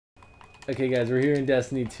Okay, guys, we're here in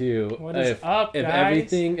Destiny 2. What is up, if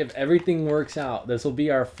guys? everything works out, this will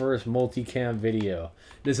be our first multicam video.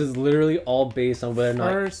 This is literally all based on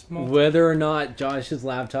whether or not Josh's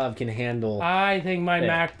laptop can handle I think my it.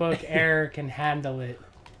 MacBook Air can handle it.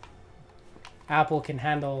 Apple can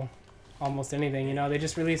handle almost anything. You know, they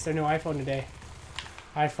just released their new iPhone today.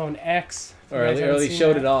 iPhone X. Or at least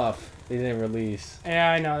showed it off. They didn't release.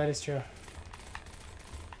 Yeah, I know, that is true.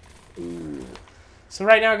 So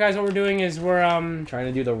right now, guys, what we're doing is we're trying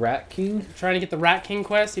to do the Rat King. Trying to get the Rat King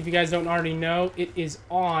quest. If you guys don't already know, it is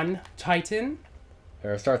on Titan.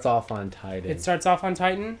 Or it starts off on Titan. It starts off on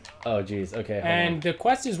Titan. Oh, jeez. Okay, hold And on. the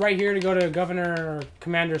quest is right here to go to Governor or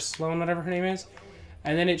Commander Sloan, whatever her name is.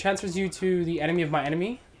 And then it transfers you to the enemy of my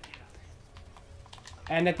enemy.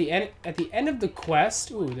 And at the end of the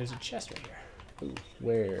quest, ooh, there's a chest right here. Ooh,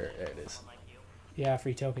 where it is? Yeah,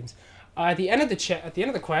 free tokens. At the end of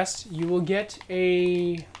the quest, you will get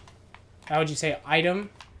a, how would you say, item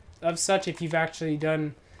of such if you've actually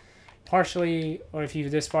done partially, or if you're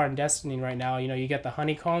this far in Destiny right now. You know, you get the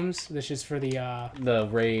honeycombs. This is for the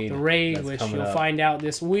raid. The raid, which you'll find out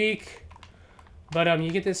this week. But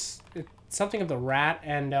you get this something of the rat,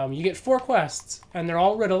 and you get 4 quests, and they're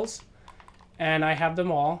all riddles, and I have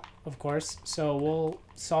them all, of course. So we'll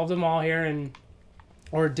solve them all here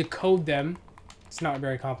or decode them. It's not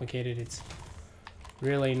very complicated. It's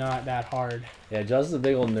really not that hard. Yeah, Josh is a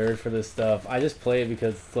big old nerd for this stuff. I just play it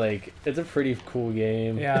because it's a pretty cool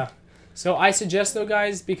game. Yeah. So I suggest though,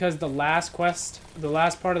 guys, because the last part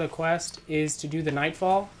of the quest is to do the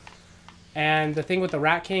Nightfall. And the thing with the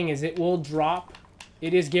Rat King is it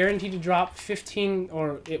is guaranteed to drop 15,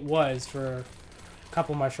 or it was for a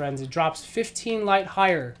couple of my friends, it drops 15 light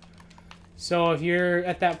higher. So if you're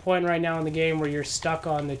at that point right now in the game where you're stuck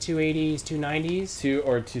on the 280s, 290s,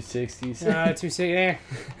 or 260s, 260,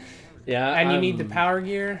 yeah, and you need the power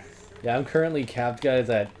gear. Yeah, I'm currently capped, guys,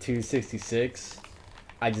 at 266.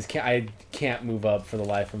 I can't move up for the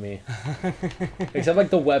life of me. Except like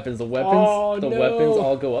the weapons. The weapons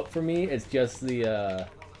all go up for me. It's just the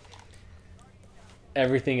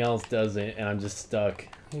everything else doesn't, and I'm just stuck.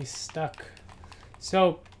 He's stuck.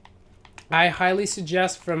 So I highly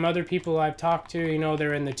suggest, from other people I've talked to, you know,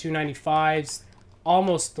 they're in the 295s,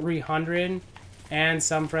 almost 300, and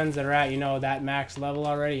some friends that are at, you know, that max level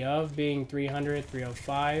already of being 300,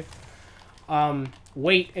 305.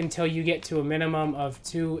 Wait until you get to a minimum of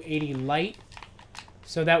 280 light,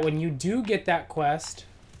 so that when you do get that quest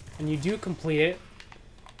and you do complete it,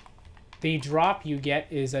 the drop you get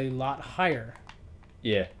is a lot higher.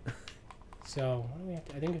 Yeah. So what do we have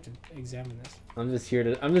to, I think we have to examine this. I'm just here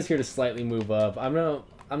to slightly move up. I'm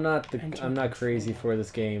not crazy for this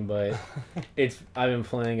game, but I've been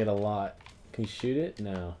playing it a lot. Can you shoot it?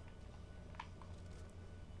 No.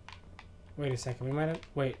 Wait a second. We might have.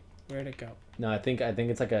 Wait. Where'd it go? No, I think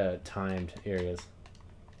it's like a timed areas.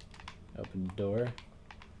 Open the door.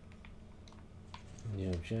 New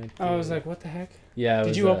objective. I was like, what the heck? Yeah.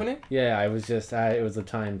 Did you open it? Yeah, I was just. It was a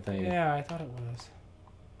time thing. Yeah, I thought it was.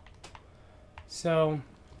 So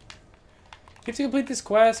you have to complete this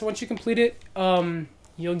quest. Once you complete it,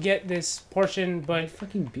 you'll get this portion. But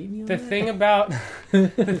fucking beat me on the that? thing about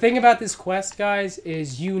the thing about this quest, guys,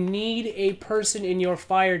 is you need a person in your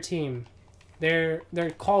fire team. They're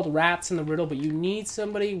called rats in the riddle, but you need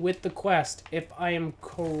somebody with the quest. If I am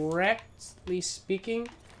correctly speaking,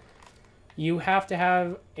 you have to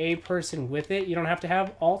have a person with it. You don't have to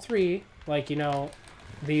have all 3, like, you know,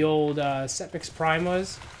 the old Sepix Prime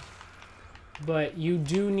was. But you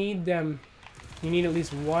do need them. You need at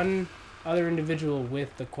least one other individual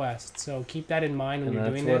with the quest. So keep that in mind when you're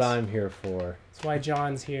doing this. That's what I'm here for. That's why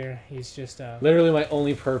John's here. He's just literally my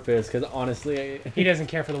only purpose, because honestly, he doesn't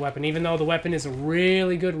care for the weapon, even though the weapon is a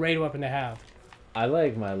really good raid weapon to have. I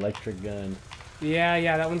like my electric gun.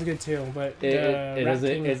 Yeah, that one's good too. But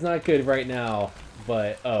it's not good right now.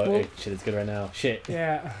 But shit, it's good right now. Shit.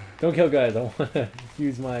 Yeah. Don't kill guys. I want to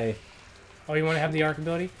use my. Oh, you want to have the arc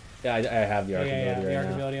ability? Yeah, I have the arc ability right now. The arc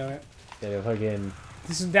ability on it. Yeah, fucking.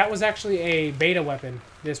 That was actually a beta weapon.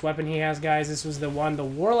 This weapon he has, guys. This was the one the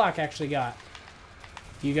Warlock actually got.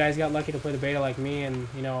 You guys got lucky to play the beta like me and,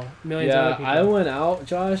 you know, millions of other people. Yeah, I went out,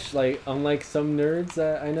 Josh, like, unlike some nerds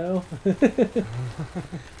that I know.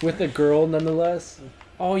 With a girl, nonetheless.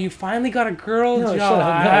 Oh, you finally got a girl, no,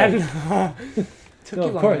 John.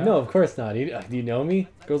 No, of course not. Do you know me?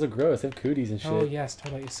 Girls are gross. They have cooties and shit. Oh, yes,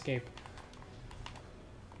 totally. Escape.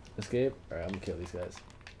 Escape? Alright, I'm gonna kill these guys.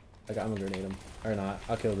 I'm gonna grenade them. Or not.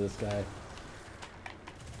 I'll kill this guy.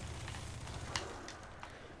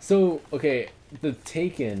 So, okay, the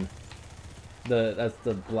Taken, that's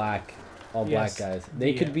the black, all black guys.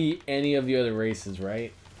 They could be any of the other races,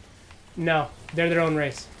 right? No, they're their own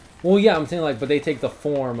race. Well, yeah, I'm saying like, but they take the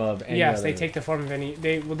form of any Yes, other... they take the form of any.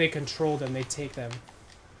 They control them. They take them.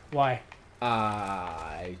 Why?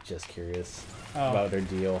 I just curious about their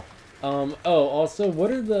deal. Also,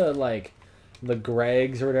 what are the like, the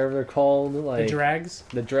Gregs or whatever they're called? Like The Dregs.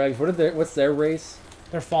 The Dregs. What's their race?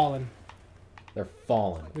 They're fallen. They're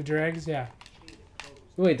fallen. The Dregs, yeah.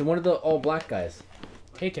 Wait, the one of the all black guys.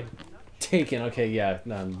 Taken. Taken. Okay, yeah.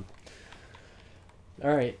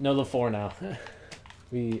 All right, know the 4 now. Are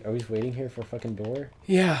we just waiting here for a fucking door?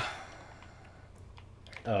 Yeah.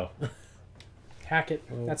 Oh. Hack it.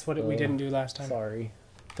 That's what we didn't do last time. Sorry.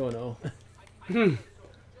 Don't know.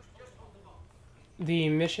 The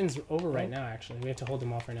mission's over right now, actually. We have to hold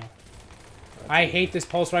them off right now. I hate this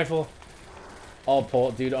pulse rifle.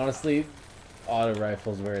 All dude, honestly, auto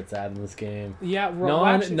rifles where it's at in this game. Yeah,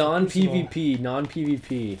 non-PvP.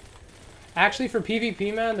 Actually, for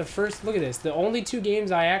PvP, man, look at this. The only 2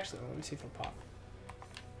 games I actually... Let me see if I pop.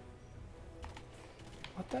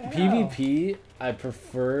 What the hell? PvP, I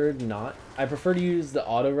prefer to use the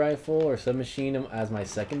auto rifle or submachine as my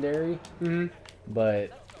secondary. Mm-hmm.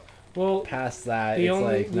 But past that, the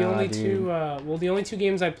only 2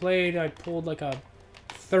 games I played, I pulled like a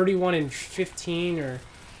 31 and 15, or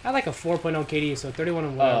I had like a 4.0 KD, so 31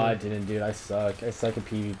 and whatever. Oh, I didn't, dude. I suck. I suck at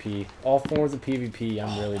PvP. All forms of PvP,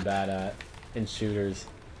 I'm really bad at in shooters,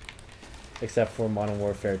 except for Modern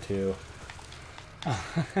Warfare 2.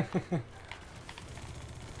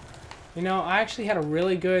 You know, I actually had a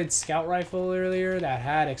really good scout rifle earlier that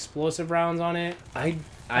had explosive rounds on it. I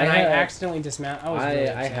accidentally dismounted.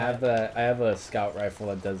 I have a scout rifle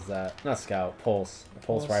that does that. Not scout, pulse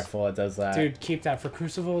rifle that does that. Dude, keep that for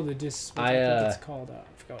Crucible. I think it's called. I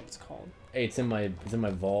forgot what it's called. Hey, it's in my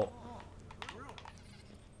vault.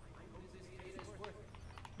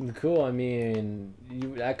 Cool. I mean,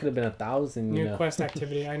 that could have been 1,000. New quest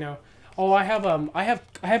activity. I know. Oh, I have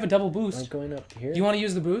a double boost. I'm going up here. Do you want to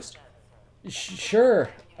use the boost? Sure.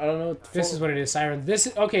 I don't know. This is what it is, Siren. This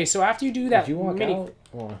is okay. So after you do that, did you walk out?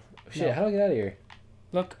 Oh, shit! No. How do I get out of here?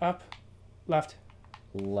 Look up, left.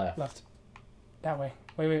 Left. That way.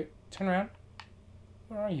 Wait. Turn around.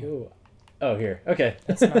 Where are you? Ooh. Oh, here. Okay.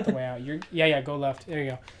 That's not the way out. Yeah. Go left. There you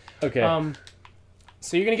go. Okay.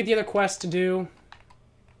 So you're gonna get the other quest to do,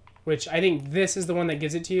 which I think this is the one that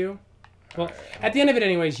gives it to you. Well, at the end of it,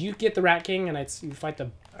 anyways, you get the Rat King, and you fight the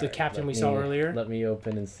captain we saw earlier. Let me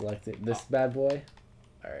open and select it. This bad boy.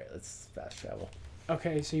 All right, let's fast travel.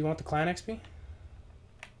 Okay, so you want the clan XP?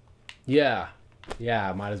 Yeah,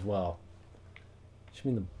 might as well.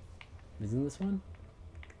 Isn't this one?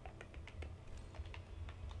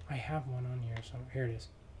 I have one on here, so here it is.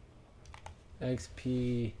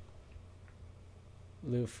 XP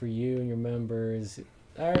loot for you and your members.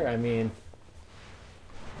 Alright, I mean,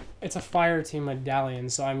 it's a fire team medallion,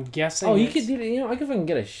 so I'm guessing. Oh, you could do. You know, I could fucking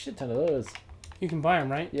get a shit ton of those. You can buy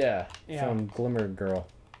them, right? Yeah. From Glimmer Girl.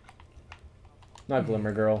 Not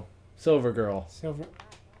Glimmer Girl. Silver Girl.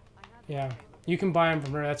 Yeah. You can buy them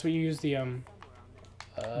from her. That's what you use the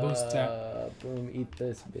boosts at. Boom, eat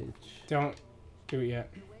this bitch. Don't do it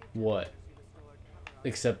yet. What?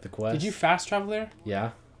 Accept the quest. Did you fast travel there?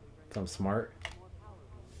 Yeah. 'Cause I'm smart.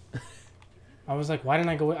 I was like, why didn't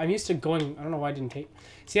I go? I'm used to going. I don't know why I didn't take.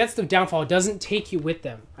 See, that's the downfall. It doesn't take you with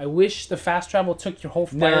them. I wish the fast travel took your whole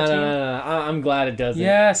fire team. No. I'm glad it doesn't.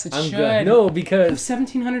 Yes, it should. Good. No, because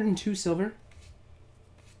 1,702 silver.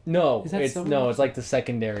 No, it's like the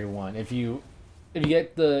secondary one. If you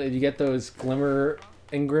get those Glimmer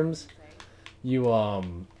Ingrams, you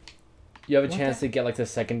have a chance to get like the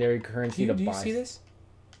secondary currency to buy. Do you see this?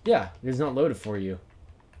 Yeah, it's not loaded for you.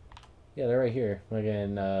 Yeah, they're right here. Like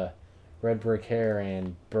in Red Brick Hair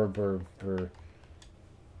and Burr.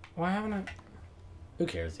 Why haven't I? Who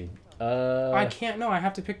cares, dude? I can't. No, I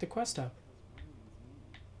have to pick the quest up.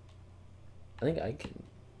 I think I can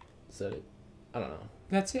set it. I don't know.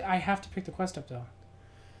 That's it. I have to pick the quest up though.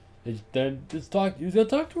 You gotta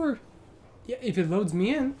talk to her. Yeah, if it loads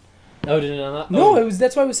me in. Oh, did it not? No, it was.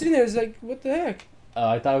 That's why I was sitting there. It was like, what the heck?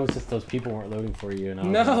 I thought it was just those people weren't loading for you. And I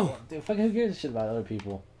was like, dude, fucking who gives a shit about other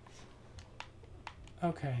people?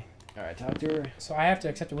 Okay. All right, talk to her. So I have to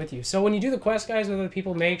accept it with you. So when you do the quest, guys, with other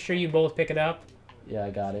people, make sure you both pick it up. Yeah,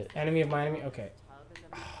 I got it. Enemy of my enemy. Okay.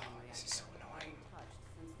 Oh, this is so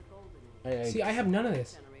annoying. See, I have none of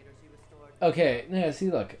this. Okay. Yeah. See,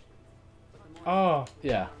 look. Oh.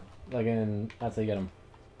 Yeah. Like that's how you get them.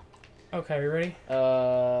 Okay, we ready?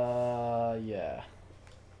 Yeah.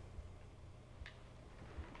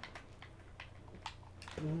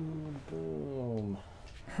 Boom.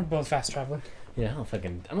 We're both fast traveling. Yeah, I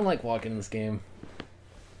don't like walking in this game.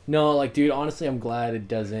 No, like, dude, honestly, I'm glad it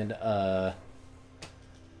doesn't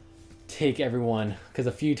take everyone, because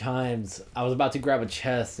a few times I was about to grab a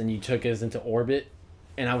chest and you took us into orbit,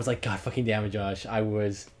 and I was like, God fucking damn it, Josh. I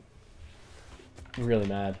was really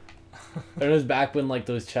mad. And it was back when like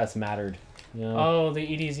those chests mattered. You know? Oh, the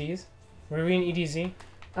EDZs? Were we in EDZ?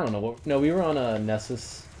 I don't know what. No, we were on a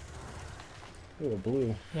Nessus. Ooh,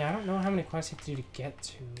 blue. Yeah, I don't know how many quests you have to do to get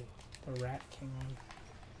to the Rat King one.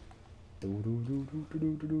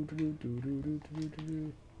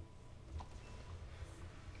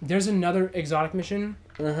 There's another exotic mission.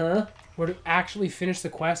 Where to actually finish the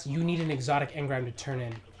quest, you need an exotic engram to turn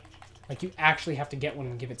in. Like, you actually have to get one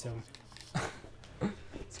and give it to him.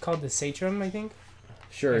 It's called the Satrum, I think.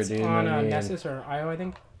 Sure, it's dude. on Nessus or IO, I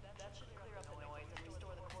think.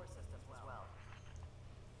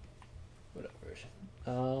 Whatever.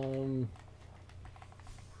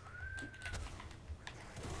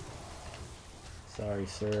 Sorry,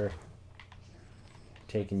 sir.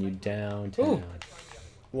 Taking you downtown. Ooh.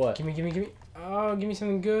 What? Gimme. Oh, give me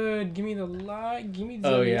something good. Give me the light. Give me the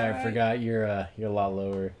Oh yeah, light. I forgot you're a lot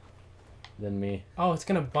lower than me. Oh, it's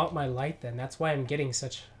gonna bump my light then. That's why I'm getting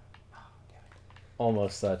such.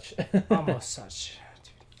 Almost such. Almost such.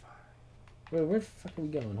 Wait, where the fuck are we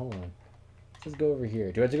going? Hold on. Let's just go over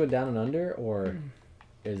here. Do I have to go down and under, or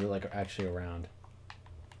is it like actually around?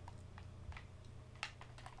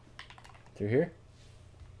 Through here?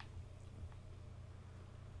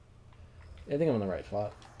 I think I'm in the right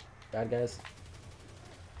spot. Bad guys.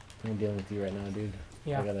 I'm dealing with you right now, dude.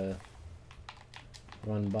 Yeah. I gotta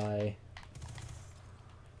run by.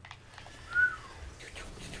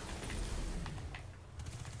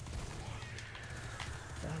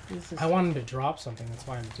 I wanted to drop something. That's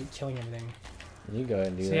why I'm killing everything. You go ahead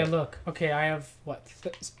and do that. So yeah, look. Okay, I have what?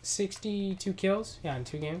 62 kills. Yeah, in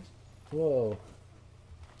 2 games. Whoa.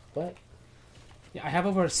 What? Yeah, I have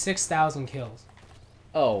over 6,000 kills.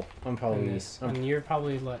 Oh, I'm probably this. And you're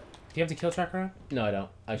probably what? Do you have the kill tracker on? No, I don't.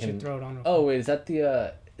 I can should throw it on. Oh wait, is that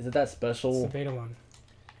the is it that special? It's the beta one.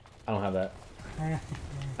 I don't have that.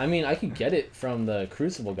 I mean, I could get it from the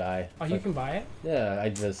Crucible guy. Oh, you can buy it? Yeah, I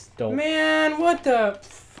just don't. Man, what the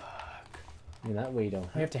fuck? I mean, that way you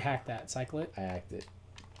don't. We have to hack that. Cycle it. I hacked it.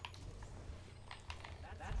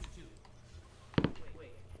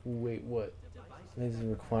 Wait, what? Does it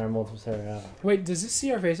require multiple server? Wait, does this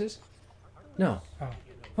see our faces? No. Oh.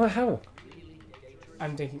 Well, how?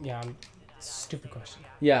 I'm thinking. Yeah, stupid question.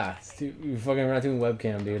 Yeah, you fucking not doing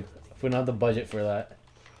webcam, dude. We don't have the budget for that.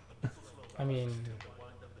 I mean,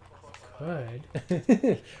 could.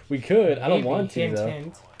 We could. Maybe. I don't want to hint, though.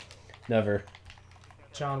 Hint. Never.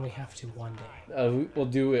 John, we have to one day. We'll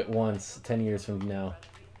do it once, 10 years from now.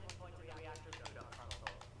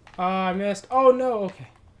 I missed. Oh no. Okay.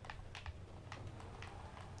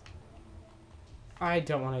 I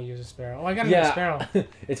don't want to use a sparrow. Oh, I got another sparrow.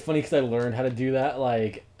 It's funny because I learned how to do that.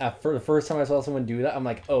 Like, for the first time I saw someone do that, I'm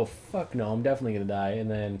like, oh, fuck no, I'm definitely going to die. And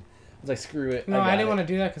then I was like, screw it. No, I didn't want to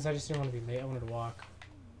do that because I just didn't want to be late. I wanted to walk.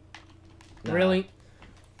 Nah. Really?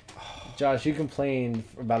 Josh, you complained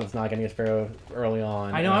about us not getting a sparrow early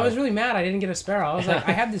on. I know, I was really mad I didn't get a sparrow. I was like,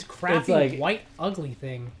 I have this crappy like, white ugly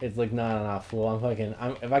thing. It's like, nah, fool.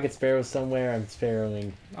 If I get sparrows somewhere, I'm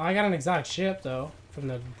sparrowing. Oh, I got an exotic ship, though, from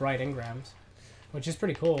the Bright Engrams. Which is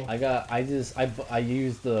pretty cool. I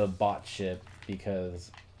used the bot ship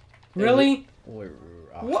because. Really?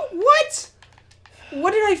 What?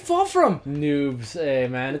 What did I fall from? Noobs. Hey,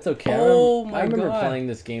 man, it's okay. Oh my God. I remember playing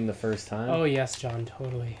this game the first time. Oh, yes, John,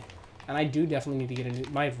 totally. And I do definitely need to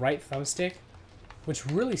get my right thumbstick, which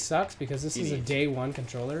really sucks because this is a day one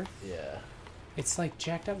controller. Yeah. It's like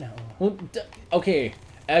jacked up now. Well, okay.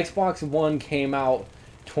 Xbox One came out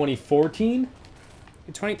 2014?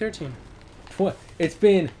 2013. It's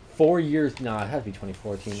been 4 years. Nah, it has to be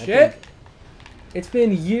 2014. Shit! It's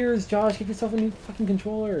been years, Josh. Get yourself a new fucking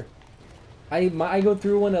controller. I go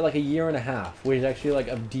through one at like a year and a half, which is actually like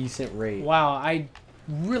a decent rate. Wow, I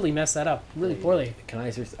really messed that up really poorly. Can I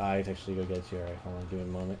actually go get you? Alright, hold on, give me a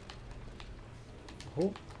moment.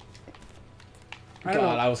 Oh.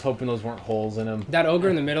 God, I was hoping those weren't holes in them. That ogre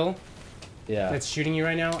in the middle, yeah, that's shooting you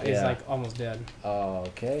right now, is like almost dead. Oh,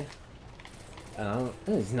 okay.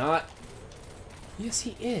 He's not. Yes,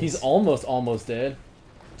 he is. He's almost dead.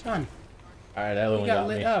 John. All right, that other one got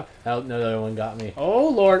lit me. Up. No, the other one got me. Oh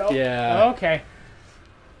Lord. Oh, yeah. Okay.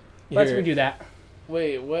 Let's redo that.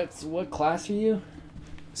 Wait, what class are you?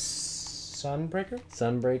 Sunbreaker.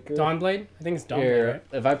 Sunbreaker. Dawnblade. I think it's Dawnblade. Here,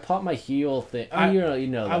 right? if I pop my heal thing, you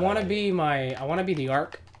know. I want to be the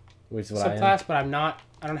Arc. Which is subclass, but I'm not.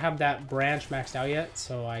 I don't have that branch maxed out yet,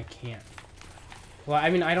 so I can't. Well, I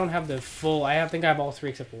mean, I don't have the full. I think I have all 3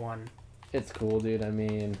 except 1. It's cool, dude. I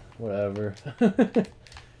mean, whatever.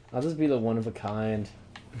 I'll just be the one of a kind.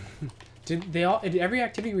 Did every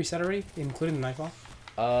activity reset already, including the nightfall?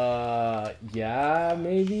 Yeah,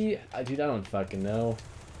 maybe. Dude, I don't fucking know.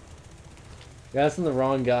 You're asking the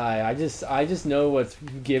wrong guy. I just know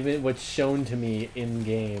what's shown to me in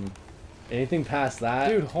game. Anything past that,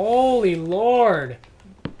 dude. Holy lord!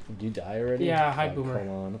 Did you die already? Yeah, hi Boomer.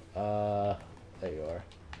 Hold on. There you are.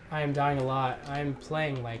 I am dying a lot. I'm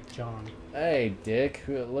playing like John. Hey, Dick.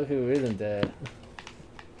 Look who isn't dead.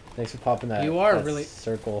 Thanks for popping that. You are that really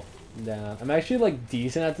circle down. I'm actually like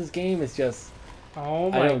decent at this game. It's just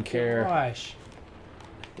oh my I don't care. gosh.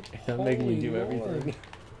 I'm making you do everything.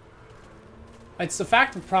 It's the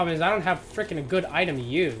fact of the problem is I don't have freaking a good item to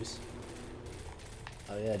use.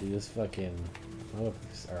 Oh yeah, dude, this fucking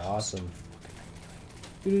motherfuckers are awesome.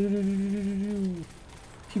 Pew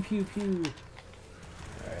pew pew.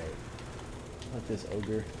 Alright. What this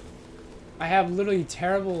ogre? I have literally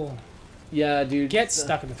terrible. Yeah, dude. Get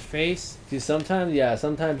stuck in the face. Dude, sometimes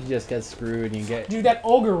you just get screwed and you get. Dude, that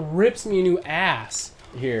ogre rips me a new ass.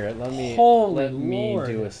 Here, let me Holy me Lord.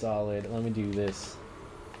 do a solid. Let me do this.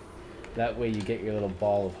 That way you get your little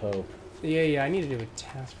ball of hope. Yeah, I need to do a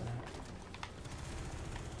task for that.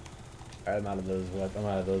 Alright, I'm out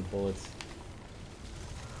of those bullets.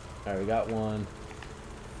 Alright, we got one.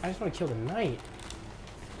 I just want to kill the knight.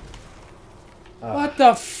 What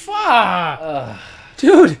the fuck?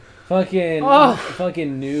 Dude! Fucking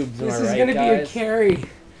noobs. This am I is right, gonna guys? be a carry.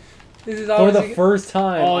 This is For the first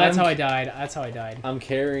time. Oh, that's how I died. That's how I died. I'm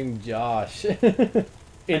carrying Josh. In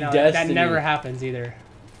know, Destiny. that never happens either.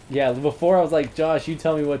 Yeah, before I was like, Josh, you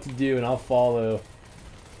tell me what to do and I'll follow.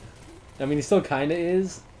 I mean, he still kind of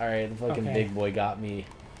is. Alright, the fucking big boy got me.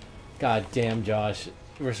 God damn, Josh.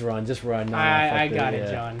 Just run. No, I got it,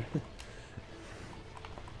 John.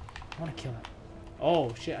 I want to kill him.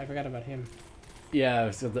 Oh, shit, I forgot about him. Yeah,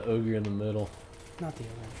 it's got the ogre in the middle. Not the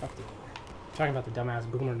ogre. Fuck the ogre. I'm talking about the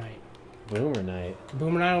dumbass Boomer Knight. Boomer Knight?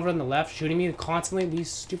 Boomer Knight over on the left shooting me constantly.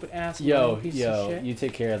 These stupid ass pieces of shit. You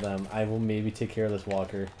take care of them. I will maybe take care of this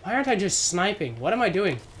walker. Why aren't I just sniping? What am I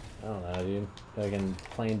doing? I don't know, dude. Fucking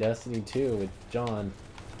playing Destiny 2 with John.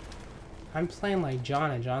 I'm playing like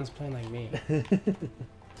John and John's playing like me.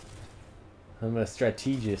 I'm a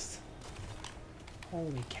strategist.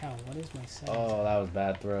 Holy cow, what is my settings? Oh, that was a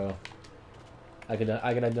bad throw. I could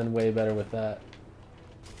have done way better with that.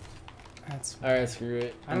 That's alright, screw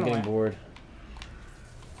it. I'm getting bored.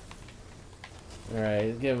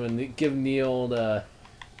 Alright, give him the old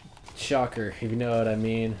shocker, if you know what I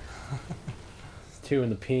mean. Two in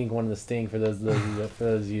the pink, one in the stink for those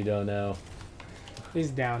of you who don't know.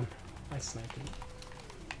 He's down. I sniped him.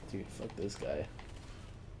 Dude, fuck this guy.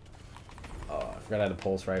 Oh, I forgot I had a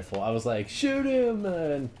pulse rifle. I was like, shoot him,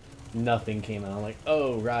 and nothing came out. I'm like,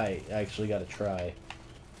 oh right, I actually gotta try.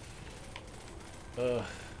 Ugh.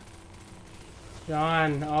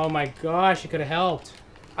 John, oh my gosh, you could have helped.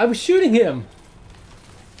 I was shooting him!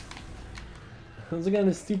 I was looking at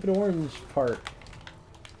the stupid orange part.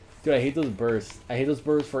 Dude, I hate those bursts. I hate those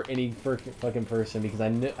bursts for any fucking person because I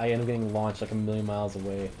end up getting launched like a million miles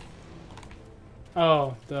away.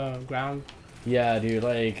 Oh, the ground? Yeah, dude,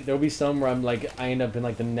 like, there'll be some where I'm like, I end up in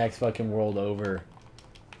like the next fucking world over.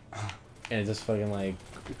 And it's just fucking like,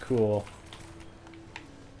 cool.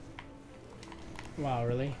 Wow,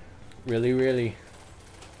 really? Really, really.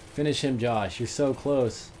 Finish him, Josh. You're so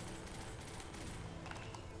close.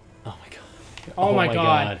 Oh my god. Oh my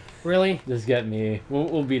god. Really? Just get me.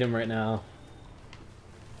 We'll beat him right now.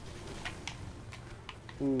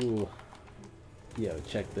 Ooh. Yo,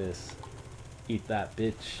 check this. Eat that,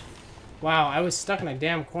 bitch. Wow, I was stuck in a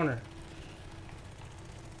damn corner.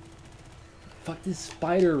 Fuck this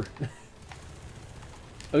spider.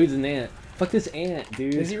 Oh, he's an ant. Fuck this ant,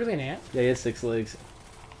 dude. Is he really an ant? Yeah, he has 6 legs.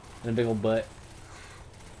 And a big old butt.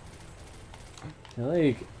 Can I,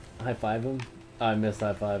 like, high five him? Oh, I missed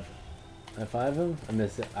high five. High five him? I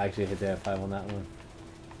missed it. I actually hit the high five on that one.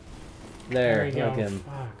 There, you go. look him.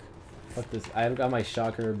 Fuck. Fuck this. I got my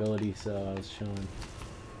shocker ability, so I was showing.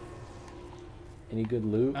 Any good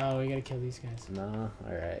loot? Oh, we gotta kill these guys. Nah,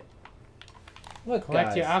 alright. Look, collect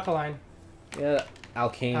guys. your alkaline. Yeah,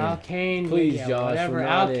 Alkane. Alkane. Please, yeah, Josh. whatever.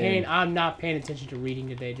 Alkane. I'm not paying attention to reading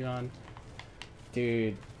today, John.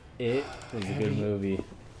 Dude, it was a good movie.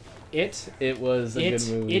 It was a good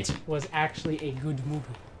movie. It was actually a good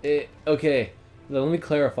movie. Okay, let me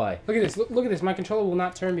clarify. Look at this. Look at this. My controller will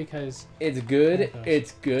not turn because it's good.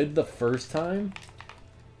 It's good the first time,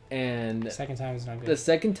 and the second time is not good. The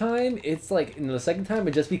second time, it's like the second time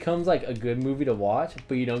it just becomes like a good movie to watch,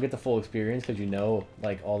 but you don't get the full experience because you know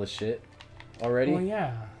like all the shit already. Well,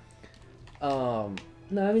 yeah.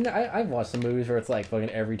 No, I mean I've watched some movies where it's like fucking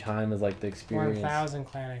every time is like the experience. 1000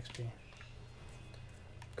 clan XP.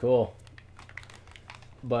 Cool.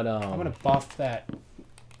 But I'm gonna buff that.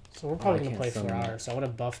 So we're probably I gonna can't play 4 summon hours. So I wanna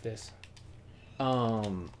buff this.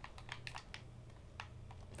 Fuck,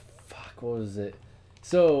 what was it?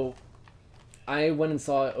 So I went and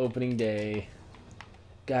saw it opening day.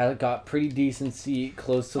 Got pretty decent seat,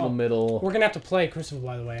 close to the middle. We're gonna have to play Crucible,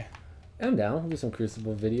 by the way. I'm down. We'll do some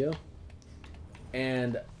Crucible video.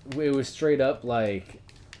 And it was straight up like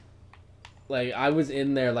I was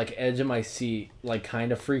in there like edge of my seat, like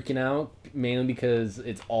kind of freaking out, mainly because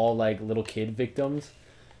it's all like little kid victims.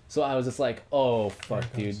 So I was just like, oh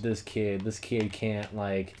fuck, dude, this kid can't,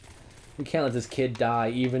 like, we can't let this kid die,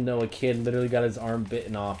 even though a kid literally got his arm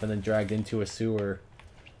bitten off and then dragged into a sewer.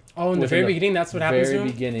 Oh, in the very beginning, that's what happens to him?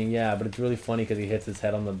 Very beginning, yeah, but it's really funny because he hits his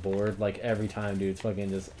head on the board, like, every time, dude. It's fucking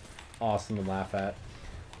just awesome to laugh at.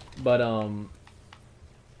 But,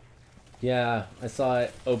 yeah, I saw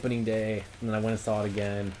it opening day, and then I went and saw it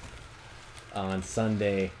again on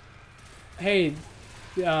Sunday. Hey,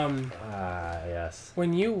 yes.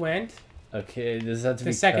 when you went... Okay, does that have to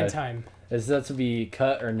be the second cut? time. Does that have to be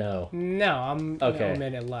cut or no? No, I'm okay.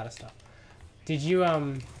 omitting a lot of stuff. Did you,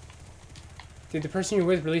 did the person you're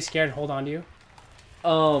with really scared hold on to you?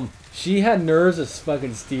 She had nerves of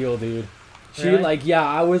fucking steel, dude. She, really? like, yeah,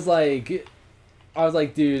 I was like,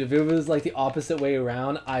 dude, if it was, like, the opposite way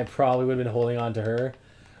around, I probably would have been holding on to her.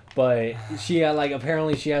 But she had, like,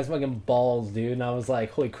 apparently she has fucking balls, dude. And I was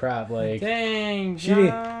like, holy crap, like. Dang, she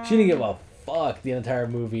didn't give a fuck the entire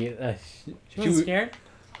movie. She was scared?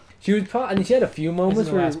 She was probably, and she had a few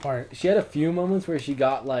moments where. Last part. She had a few moments where she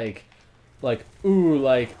got, like, ooh,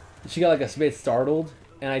 like, she got, like, a bit startled.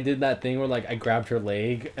 And I did that thing where, like, I grabbed her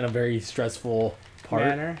leg in a very stressful part.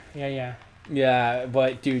 Manner? Yeah, yeah. Yeah,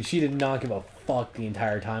 but, dude, she did not give a fuck the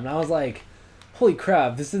entire time. And I was like, holy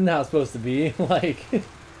crap, this isn't how it's supposed to be. Like,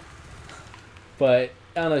 but,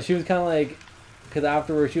 I don't know, she was kind of like, because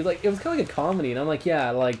afterwards, she was like, it was kind of like a comedy. And I'm like,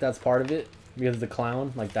 yeah, like, that's part of it. Because the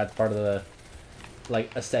clown, like, that's part of the,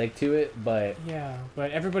 like, aesthetic to it. But, yeah,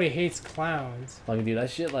 but everybody hates clowns. like, dude, that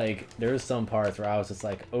shit, like, there was some parts where I was just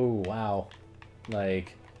like, oh, wow.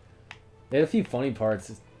 Like, they had a few funny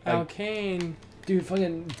parts. Like, Alkane. Dude,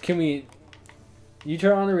 fucking, can we... You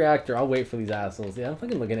turn on the reactor, I'll wait for these assholes. Yeah, I'm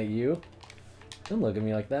fucking looking at you. Don't look at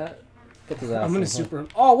me like that. Get these assholes. I'm gonna super...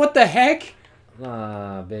 Oh, what the heck?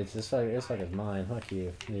 Nah, bitch, this fucking mine. Fuck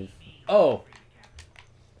you, dude. Oh!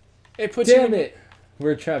 It puts Damn you... it!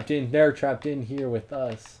 We're trapped in... They're trapped in here with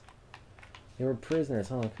us. They were prisoners,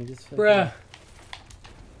 huh? Can you just... Bruh.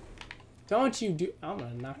 Don't you do... I'm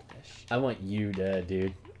gonna knock this shit. I want you dead,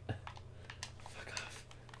 dude. Fuck off.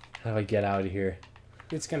 How do I get out of here?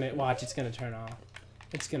 It's gonna... Watch, it's gonna turn off.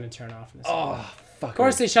 It's gonna turn off in a second. Oh, fuck. Of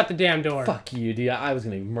course they shut the damn door. Fuck you, dude. I was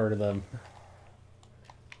gonna murder them.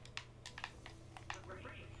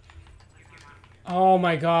 Oh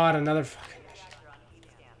my god, another fucking mission.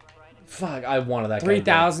 Fuck, I wanted that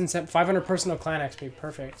 3,000, 500 personal clan XP.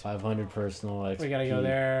 Perfect. 500 personal XP. We gotta go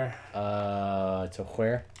there. To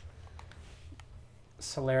where?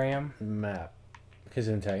 Solarium. Map.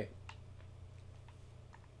 Gesundheit.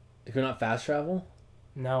 Can we not fast travel?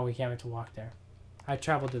 No, we can't wait to walk there. I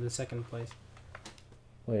traveled to the second place.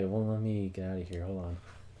 Wait, well, let me get out of here. Hold on.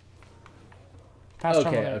 Fast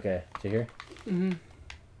travel Okay, there. okay. Did you hear? Mm-hmm.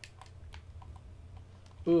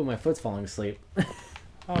 Ooh, my foot's falling asleep.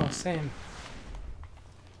 Oh, same.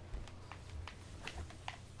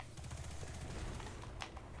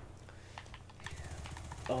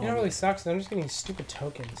 You know what really sucks? I'm just getting stupid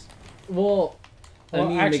tokens. Well, I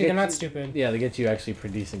mean, actually, they're not stupid. Yeah, they get you actually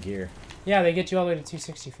pretty decent gear. Yeah, they get you all the way to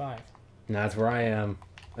 265. And that's where I am.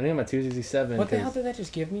 I think I'm at 267. What the hell did that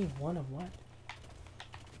just give me? One of what?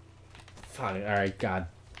 Fuck, alright, God.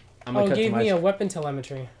 I'm Oh, it gave me a weapon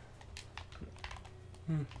telemetry.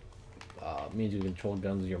 Means you control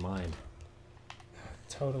guns with your mind.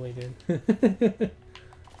 Totally, dude.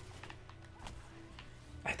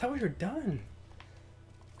 I thought we were done.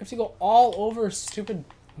 We have to go all over stupid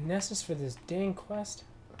Nessus for this dang quest.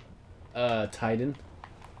 Titan.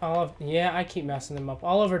 Yeah, I keep messing them up.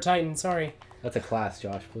 All over Titan, sorry. That's a class,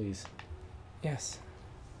 Josh, please. Yes.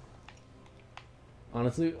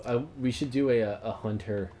 Honestly, we should do a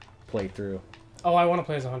hunter playthrough. Oh, I want to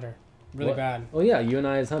play as a hunter. Really bad. Oh yeah, you and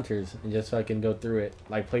I as hunters, and just so I can go through it,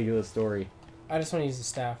 like play through the story. I just want to use the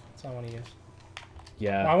staff. That's all I want to use.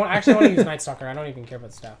 Yeah. Well, I actually want to use Night Stalker. I don't even care about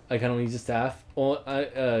the staff. I kind of use the staff. Well,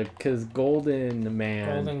 cause Golden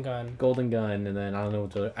Man. Golden Gun. Golden Gun, and then I don't know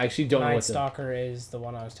what the. I actually don't know what Night Stalker is the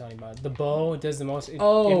one I was telling you about. The bow does the most. It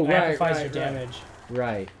right, amplifies right, your damage.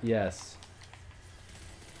 Right. Yes.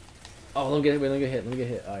 Oh, let me get hit. Let me get hit. Let me get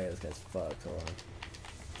hit. Oh yeah, this guy's fucked. Hold on.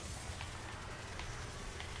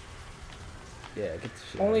 Yeah, get the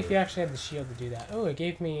shit. Only if you actually have the shield to do that. Oh, it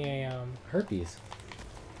gave me a herpes.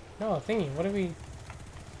 No, a thingy. What do we?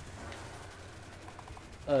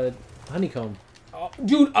 Honeycomb. Oh,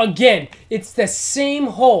 dude, again, it's the same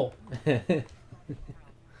hole.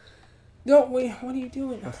 No, wait, what are you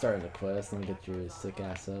doing? I'm starting the quest. Let me get your sick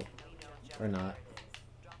ass up. Or not.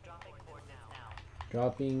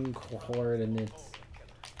 Dropping coordinates.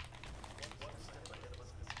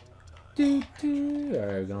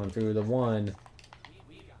 Alright, going through the one.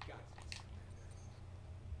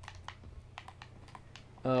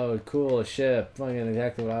 Oh, cool, a ship. Fucking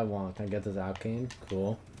exactly what I want. Can I get this Alkane?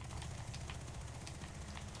 Cool.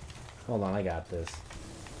 Hold on, I got this.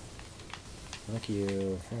 Fuck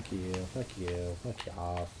you, fuck you, fuck you, fuck you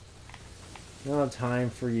off. I don't have time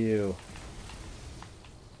for you.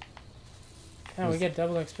 Oh, we get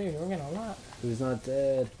double XP. We're getting a lot. Who's not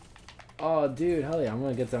dead? Oh, dude, hell yeah. I'm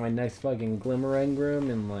gonna get to my next fucking Glimmer Engram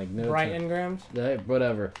in like no Bright time. engrams?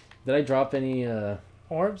 Whatever. Did I drop any,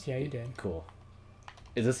 Orbs? Yeah, you did. Cool.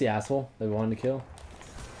 Is this the asshole that we wanted to kill?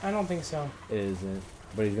 I don't think so. It isn't.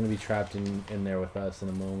 But he's gonna be trapped in there with us in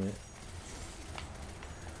a moment.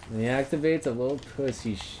 And he activates a little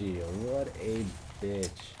pussy shield. What a bitch.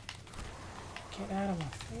 Get out of my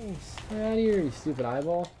face. Get out of here, you stupid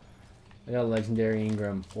eyeball. I got a legendary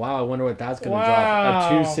Ingram. Wow, I wonder what that's gonna Wow. drop. A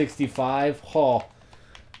 265. Oh.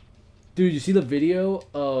 Dude, you see the video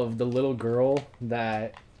of the little girl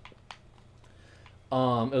that it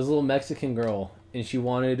was a little Mexican girl and she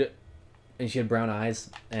had brown eyes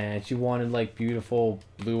and she wanted like beautiful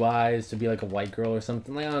blue eyes to be like a white girl or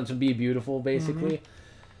something, like, I don't know, to be beautiful basically. Mm-hmm.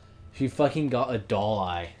 She fucking got a doll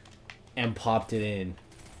eye and popped it in.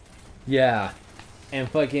 Yeah. And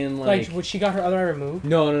fucking like what, she got her other eye removed?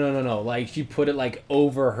 No. Like she put it like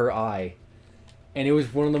over her eye. And it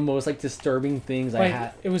was one of the most like disturbing things I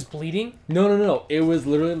had. It was bleeding? No. It was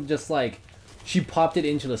literally just like she popped it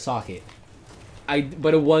into the socket.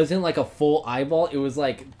 But it wasn't like a full eyeball. It was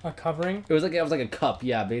like a covering. It was like a cup,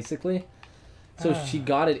 yeah, basically. So she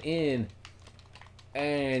got it in,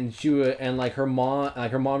 and like her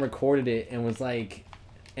mom recorded it and was like,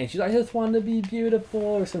 and she's like, I just wanted to be beautiful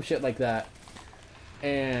or some shit like that,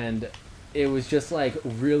 and it was just like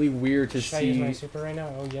really weird to see. Should I use my super right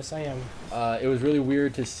now? Oh yes, I am. It was really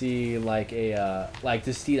weird to see like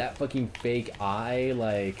to see that fucking fake eye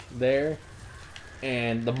like there,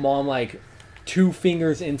 and the mom like 2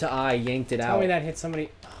 fingers into eye yanked it out. Tell me that hit somebody.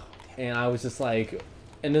 And I was just like,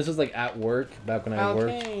 and this was like at work back when I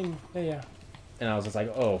worked. Yeah. And I was just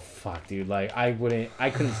like, oh fuck, dude, like I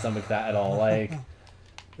couldn't stomach that at all. Like,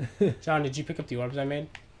 John, did you pick up the orbs I made?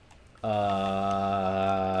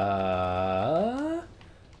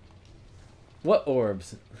 What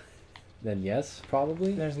orbs? Then yes,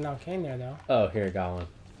 probably. There's an Alkane there though. Oh, here, got one.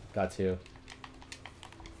 Got 2.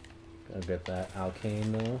 Gotta get that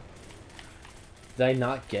Alkane though. Did I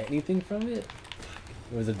not get anything from it?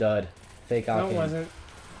 It was a dud. Fake Alkane. No, it wasn't.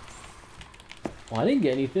 Well, I didn't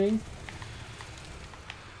get anything.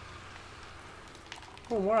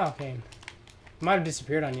 Oh, more Alkane. Might have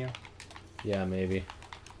disappeared on you. Yeah, maybe.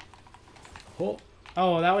 Oh,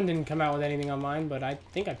 that one didn't come out with anything on mine, but I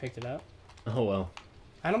think I picked it up. Oh well.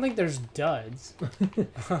 I don't think there's duds.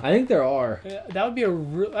 I think there are. That would be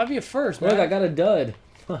a first. Look, man. I got a dud.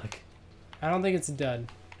 Fuck. I don't think it's a dud.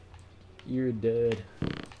 You're a dud.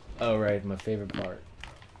 Oh right, my favorite part.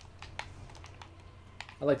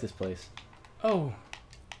 I like this place. Oh.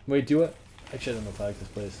 Wait, do it. Actually, I don't know if I like this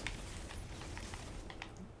place.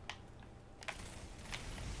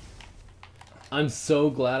 I'm so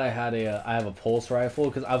glad I have a pulse rifle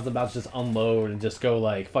because I was about to just unload and just go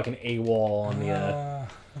like fucking AWOL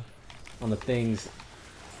on the things.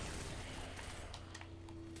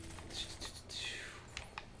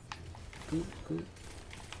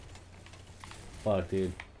 Fuck,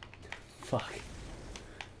 dude. Fuck.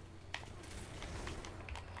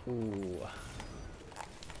 Ooh.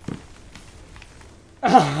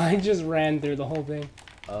 I just ran through the whole thing.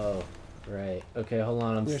 Oh. Right. Okay, hold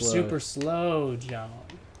on. You're super slow, John.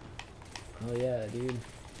 Oh yeah, dude.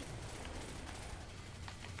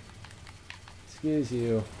 Excuse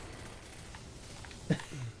you.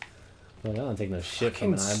 Well, I don't take no shit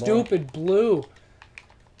from an eyeball. Stupid blue.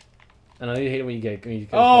 I know you hate it when you get.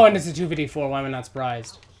 Oh, and it's a 254. Why am I not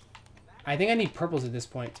surprised? I think I need purples at this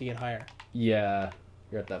point to get higher. Yeah,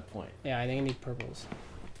 you're at that point. Yeah, I think I need purples.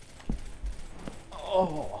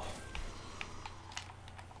 Oh.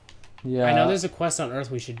 Yeah. I know there's a quest on Earth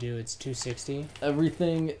we should do. It's 260.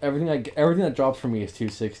 Everything that drops for me is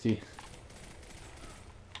 260.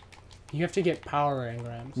 You have to get power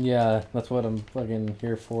engrams. Yeah, that's what I'm fucking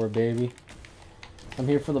here for, baby. I'm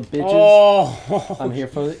here for the bitches. Oh! I'm here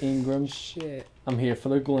for the Ingrams. Shit. I'm here for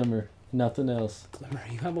the Glimmer. Nothing else. Glimmer,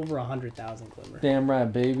 you have over 100,000 Glimmer. Damn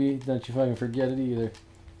right, baby. Don't you fucking forget it either.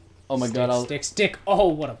 Oh my god, Stick. Oh,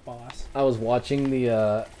 what a boss. I was watching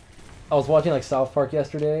like South Park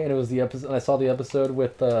yesterday, and it was the episode. And I saw the episode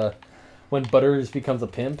with when Butters becomes a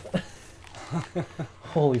pimp.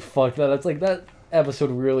 Holy fuck, that's like that episode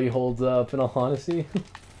really holds up. In all honesty.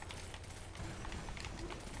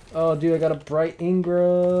 Oh, dude, I got a bright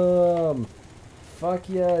Ingram. Fuck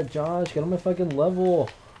yeah, Josh, get on my fucking level.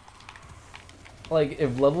 Like,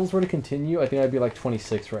 if levels were to continue, I think I'd be like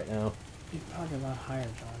 26 right now. You're probably a lot higher,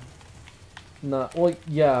 John. Not well,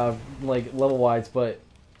 yeah, like level wise, but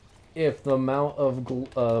if the amount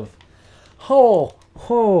of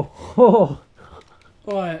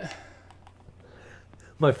What?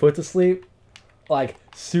 My foot's asleep, like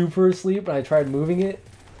super asleep, and I tried moving it,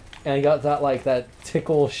 and I got that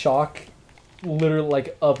tickle shock, literally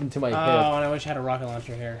like up into my hip. Oh, and I wish I had a rocket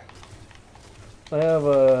launcher here. I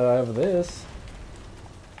have this.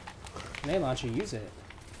 Grenade launcher, use it.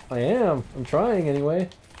 I am. I'm trying anyway.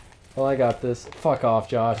 Well, I got this. Fuck off,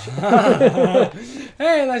 Josh.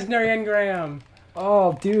 Hey, legendary engram.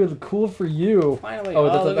 Oh, dude, cool for you. Finally. Oh,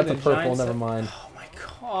 look that's at a the purple. giant Never mind. Oh my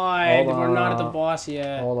god, we're not at the boss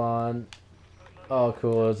yet. Hold on. Oh,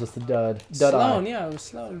 cool. It was just a dud. Dud Sloan, yeah, it was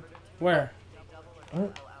Sloan. Where?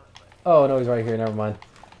 What? Oh, no, he's right here. Never mind.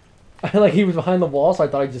 Like, he was behind the wall, so I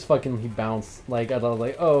thought he bounced. Like, I thought,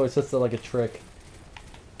 like, oh, it's just like a trick.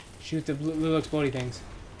 Shoot the blue explodey things.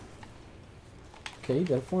 Okay, he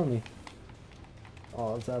did it for me.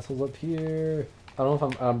 Oh, his asshole's up here. I don't know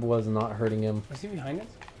if I was not hurting him. Was he behind us?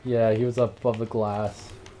 Yeah, he was up above the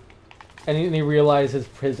glass. And he realized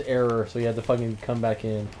his error, so he had to fucking come back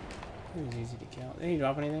in. It was easy to kill. Did he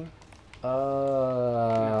drop anything?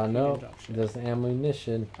 No. Just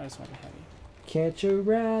ammunition. I just want to heavy. Catch a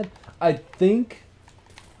rat. I think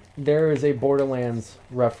there is a Borderlands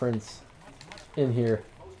reference in here.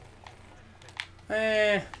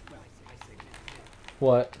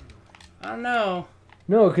 What? I don't know.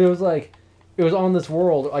 No, because it was like, it was on this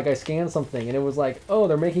world, like I scanned something, and it was like, oh,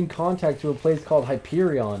 they're making contact to a place called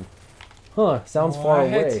Hyperion. Huh, sounds far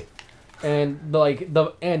away. And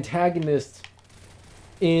the antagonist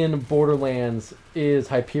in Borderlands is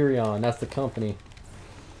Hyperion. That's the company.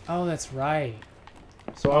 Oh, that's right.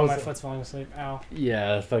 So my foot's falling asleep. Ow.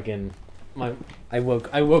 Yeah, fucking I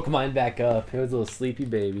woke mine back up. It was a little sleepy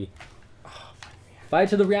baby. Oh, fight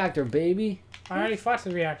to the reactor, baby. I already fought to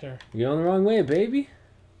the reactor. You're going the wrong way, baby.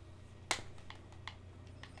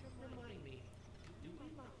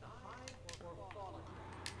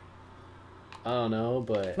 I don't know,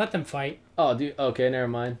 but... Let them fight. Oh, dude. Okay, never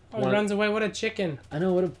mind. Oh, he runs away. What a chicken. I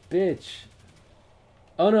know, what a bitch.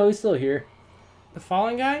 Oh, no, he's still here. The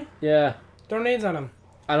fallen guy? Yeah. Throw grenades on him.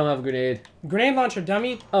 I don't have a grenade. Grenade launcher,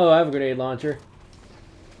 dummy. Oh, I have a grenade launcher.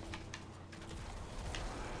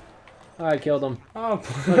 I killed him.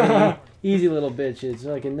 Oh, easy little bitches.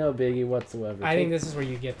 Like, no biggie whatsoever. I think this is where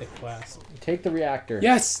you get the quest. Take the reactor.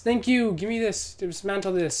 Yes, thank you. Give me this.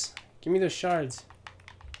 Dismantle this. Give me those shards.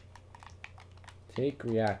 Take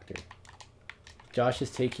reactor. Josh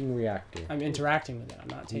is taking reactor. I'm interacting with it. I'm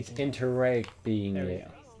not taking He's interacting There we it.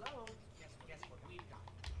 go.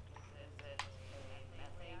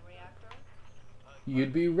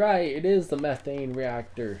 You'd be right. It is the methane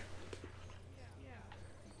reactor.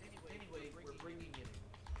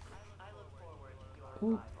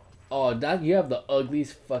 Ooh. Oh, that you have the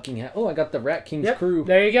ugliest fucking hat. Oh, I got the Rat King's crew.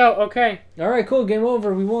 There you go. Okay. All right, cool. Game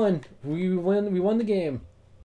over. We won. We won the game.